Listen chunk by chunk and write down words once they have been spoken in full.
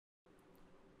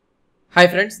Hi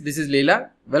friends, this is Leela.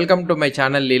 Welcome to my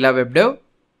channel leelawebdev.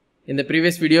 In the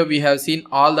previous video, we have seen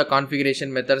all the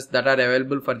configuration methods that are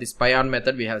available for this PyOn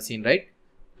method. We have seen, right?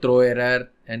 Throw error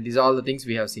and these are all the things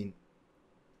we have seen.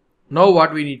 Now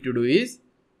what we need to do is,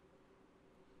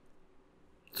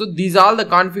 so these are all the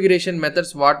configuration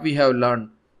methods what we have learned.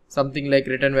 Something like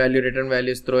return value, return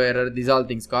values, throw error, these all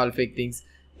things, call fake things.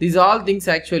 These all things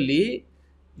actually,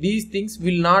 these things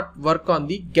will not work on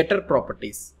the getter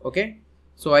properties. Okay.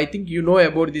 So I think you know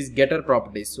about these getter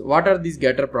properties. What are these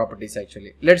getter properties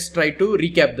actually? Let's try to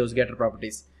recap those getter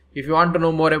properties. If you want to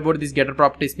know more about these getter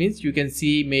properties, means you can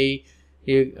see my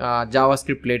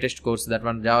JavaScript latest course. That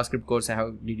one JavaScript course I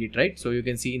have did it, right? So you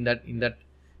can see in that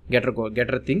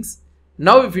getter things.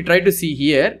 Now if you try to see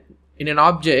here in an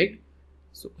object,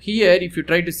 so here if you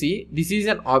try to see, this is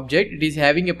an object. It is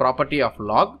having a property of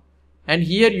log, and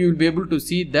here you will be able to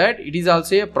see that it is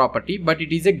also a property, but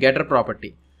it is a getter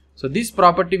property. So this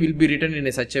property will be written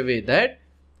in such a way that,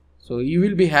 so you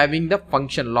will be having the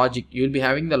function logic, you will be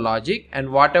having the logic,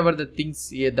 and whatever the things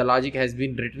here the logic has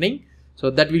been written,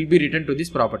 so that will be written to this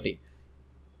property.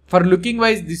 For looking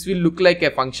wise, this will look like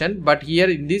a function, but here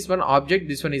in this one object,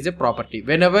 this one is a property.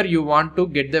 Whenever you want to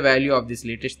get the value of this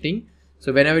latest thing,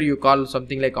 so whenever you call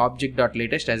something like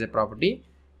object.latest as a property,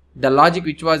 the logic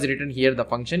which was written here, the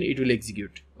function, it will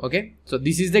execute. Okay, so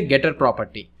this is the getter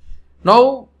property.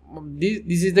 Now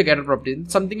this is the getter property.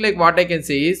 Something like what I can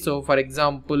say is, so for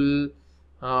example,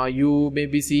 you may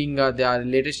be seeing the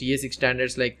latest ES6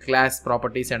 standards like class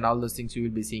properties and all those things you will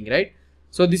be seeing, right?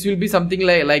 So this will be something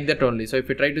like that only. So if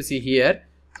you try to see here,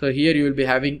 so here you will be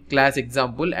having class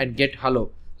example and get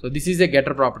hello. So this is a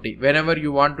getter property. Whenever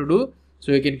you want to do,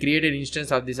 so you can create an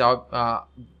instance of this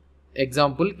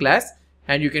example class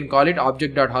and you can call it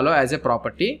object.hello as a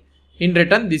property. In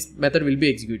return, this method will be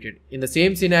executed. In the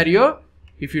same scenario,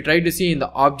 if you try to see in the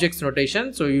objects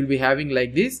notation, so you will be having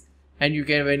like this, and you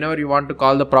can, whenever you want to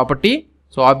call the property,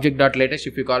 so object.latest,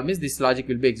 if you call means this logic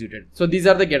will be executed. So these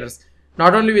are the getters.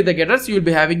 Not only with the getters, you will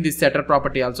be having this setter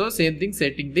property also, same thing,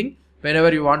 setting thing.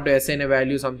 Whenever you want to assign a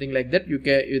value, something like that, you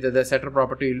can, the setter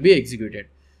property will be executed.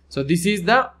 So this is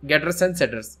the getters and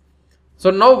setters. So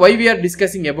now why we are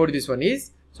discussing about this one is,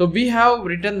 so we have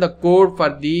written the code for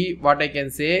the, what I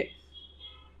can say,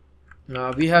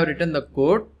 we have written the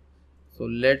code. So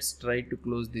let's try to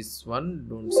close this one,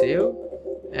 don't save.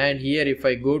 And here if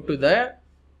I go to the,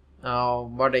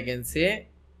 what I can say,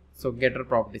 so getter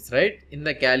properties, right? In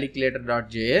the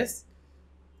calculator.js.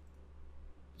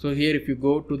 So here if you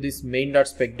go to this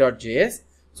main.spec.js,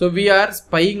 so we are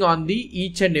spying on the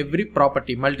each and every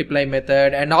property, multiply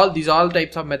method and all these all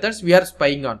types of methods we are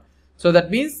spying on. So that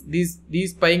means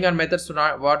these spying on methods, so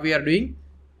not what we are doing,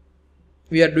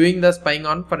 we are doing the spying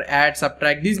on for add,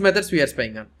 subtract, these methods we are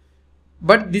spying on.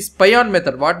 But this PyOn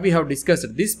method, what we have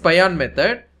discussed, this PyOn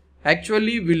method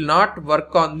actually will not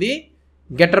work on the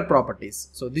getter properties.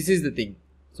 So this is the thing.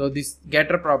 So this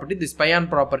getter property, this PyOn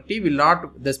property will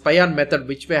not, this PyOn method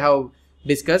which we have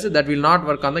discussed, that will not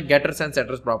work on the getters and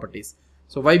setters properties.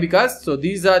 So why? Because, so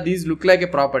these look like a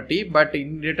property, but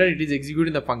in return it is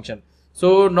executing the function.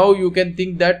 So now you can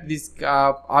think that this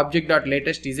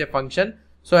object.latest is a function.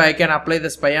 So I can apply the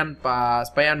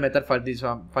PyOn method for this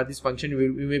function.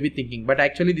 We may be thinking, but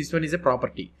actually this one is a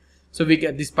property. So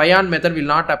this PyOn method will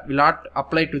not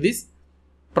apply to this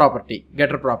property,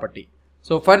 getter property.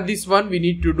 So for this one we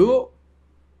need to do,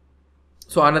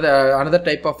 so another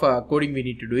type of coding we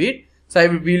need to do it. So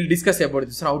we will discuss about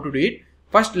this, how to do it.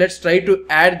 First let's try to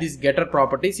add these getter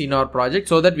properties in our project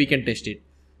so that we can test it.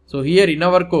 So here in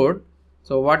our code,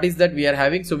 so what is that we are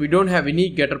having? So we don't have any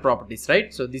getter properties,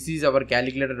 right? So this is our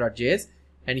calculator.js,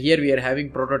 and here we are having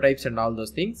prototypes and all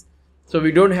those things. So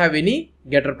we don't have any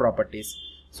getter properties.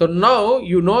 So now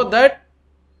you know that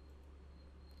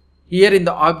here in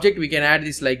the object we can add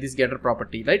this like this getter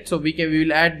property, right? So we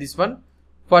will add this one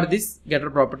for this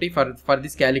getter property for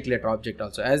this calculator object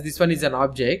also. As this one is an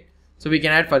object, so we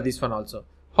can add for this one also.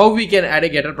 How we can add a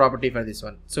getter property for this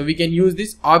one? So we can use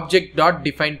this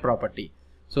Object.defineProperty.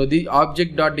 So the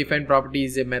Object.defineProperty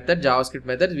is a method, JavaScript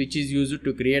method, which is used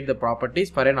to create the properties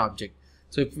for an object.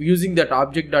 So if using that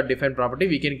Object.defineProperty,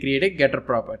 we can create a getter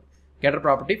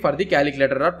property for the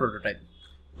calculator.prototype.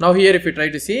 Now here if you try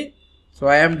to see, so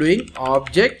I am doing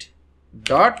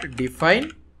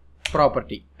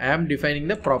Object.defineProperty. I am defining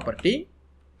the property.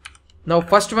 Now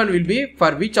first one will be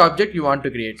for which object you want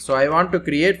to create. So I want to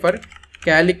create for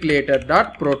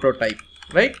calculator.prototype,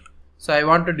 right? So I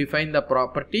want to define the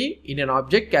property in an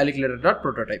object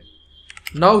calculator.prototype.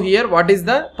 Now here what is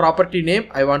the property name?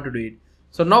 I want to do it.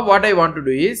 So now what I want to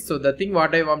do is, so the thing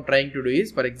what I am trying to do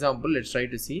is, for example, let's try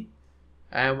to see.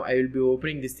 I will be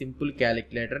opening this simple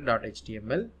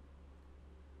calculator.html.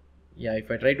 Yeah,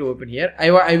 if I try to open here,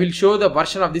 I will show the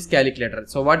version of this calculator.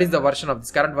 So what is the version of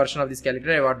this current version of this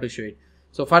calculator? I want to show it.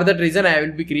 So for that reason, I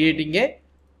will be creating a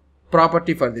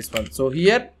property for this one. So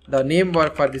here the name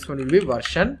for this one will be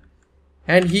version,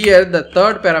 and here the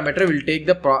third parameter will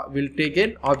take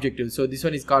an objective. So this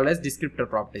one is called as descriptor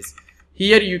properties.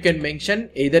 Here you can mention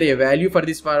either a value for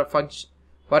this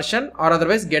version or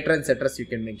otherwise getter and setters you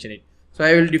can mention it. So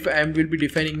I will be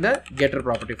defining the getter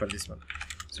property for this one.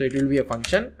 So it will be a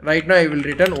function. Right now I will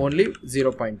return only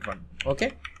 0.1.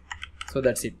 Okay. So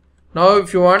that's it. Now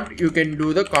if you want, you can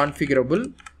do the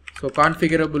configurable. So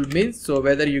configurable means, so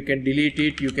whether you can delete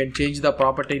it, you can change the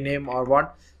property name or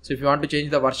what. So if you want to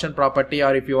change the version property,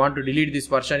 or if you want to delete this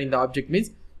version in the object, means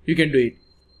you can do it.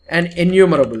 And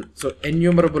enumerable. So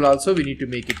enumerable also we need to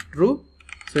make it true.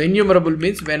 So enumerable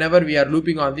means whenever we are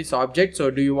looping on this object, so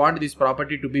do you want this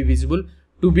property to be visible,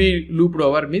 to be looped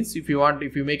over, means if you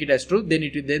make it as true,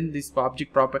 then this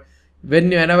object property,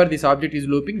 whenever this object is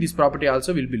looping, this property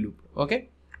also will be looped. Okay.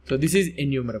 So this is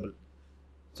enumerable.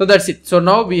 So that's it. So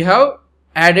now we have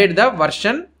added the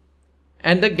version,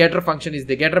 and the getter function is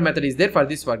the getter method is there for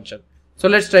this function. So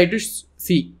let's try to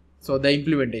see. So the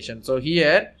implementation. So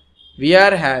here we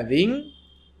are having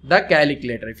the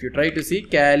calculator. If you try to see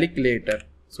calculator,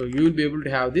 so you will be able to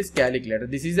have this calculator.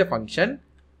 This is a function.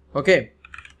 Okay.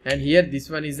 And here this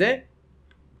one is a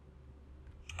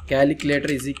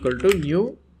calculator is equal to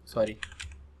new. Sorry.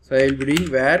 So I will be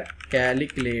doing where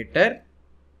calculator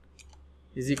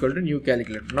is equal to new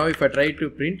calculator. Now if I try to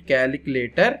print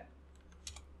calculator,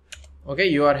 okay,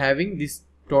 you are having this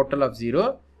total of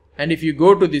 0. And if you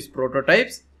go to this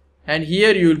prototypes, and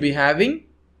here you will be having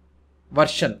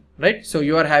version, right? So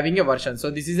you are having a version. So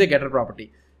this is a getter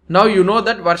property. Now you know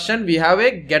that version, we have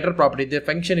a getter property. The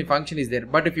function is there.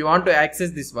 But if you want to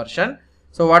access this version,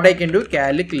 so what I can do,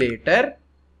 calculator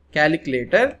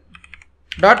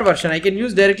dot version. I can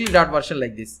use directly dot version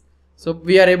like this. So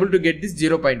we are able to get this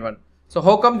 0.1. So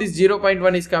how come this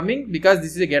 0.1 is coming? Because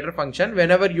this is a getter function.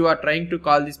 Whenever you are trying to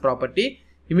call this property,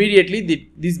 immediately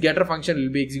this getter function will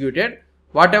be executed.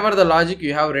 Whatever the logic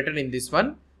you have written in this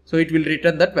one, so it will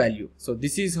return that value. So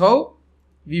this is how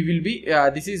we will be,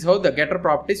 this is how the getter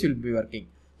properties will be working.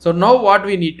 So now what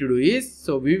we need to do is,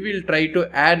 so we will try to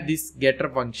add this getter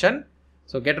function.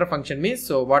 So getter function means,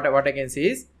 so what I can say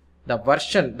is the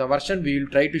version we will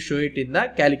try to show it in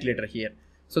the calculator here.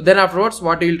 So then afterwards,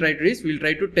 what we will try to do is, we will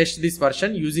try to test this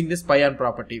version using the spy-on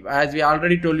property. As we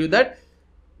already told you that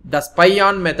the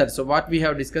spy-on method, so what we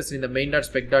have discussed in the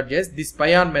main.spec.js, this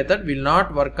spy-on method will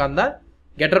not work on the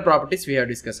getter properties we have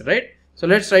discussed, right? So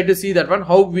let's try to see that one,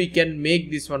 how we can make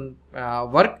this one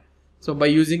work. So by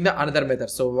using the another method.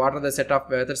 So what are the set of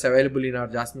methods available in our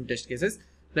Jasmine test cases?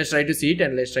 Let's try to see it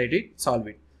and let's try to solve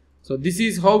it. So this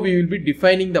is how we will be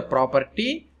defining the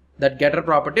property, that getter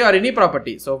property or any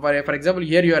property. So for example,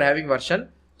 here you are having version,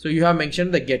 so you have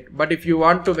mentioned the get, but if you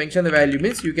want to mention the value,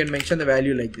 means you can mention the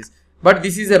value like this, but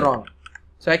this is a wrong.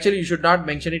 So actually you should not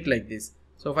mention it like this.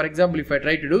 So for example, if I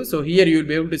try to do, so here you will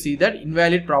be able to see that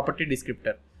invalid property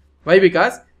descriptor. Why?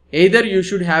 Because either you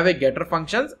should have a getter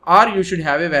functions or you should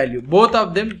have a value. Both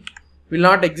of them will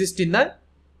not exist in the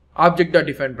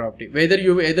Object.defineProperty.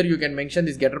 Either you can mention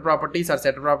these getter properties or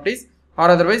setter properties, or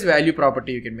otherwise value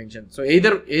property you can mention. So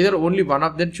either only one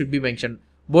of them should be mentioned.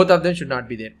 Both of them should not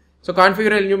be there. So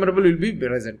configure enumerable will be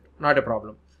present, not a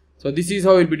problem. So this is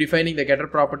how we'll be defining the getter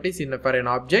properties for an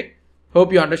object.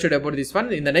 Hope you understood about this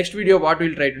one. In the next video, what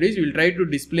we'll try to do is, we'll try to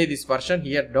display this version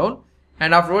here down,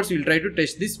 and afterwards we'll try to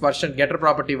test this version, getter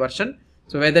property version.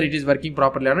 So whether it is working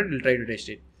properly or not, we'll try to test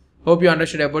it. Hope you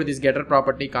understood about this getter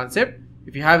property concept.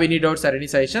 If you have any doubts or any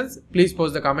suggestions, please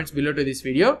post the comments below to this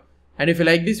video. And if you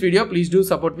like this video, please do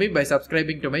support me by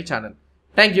subscribing to my channel.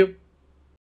 Thank you.